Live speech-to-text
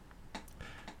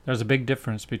There's a big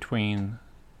difference between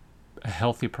a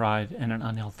healthy pride and an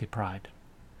unhealthy pride.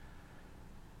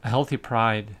 A healthy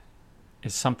pride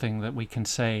is something that we can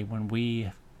say when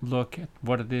we look at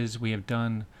what it is we have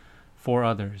done for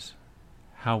others,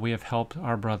 how we have helped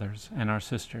our brothers and our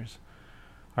sisters,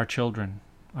 our children,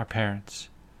 our parents,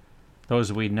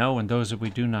 those we know and those that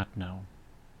we do not know.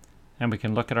 And we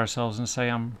can look at ourselves and say,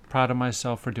 I'm proud of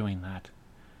myself for doing that.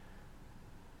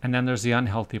 And then there's the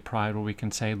unhealthy pride where we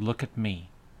can say, look at me.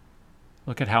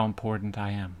 Look at how important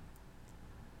I am.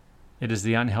 It is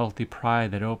the unhealthy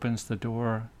pride that opens the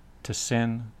door to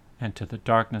sin and to the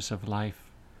darkness of life.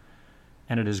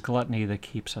 And it is gluttony that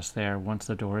keeps us there once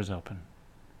the door is open.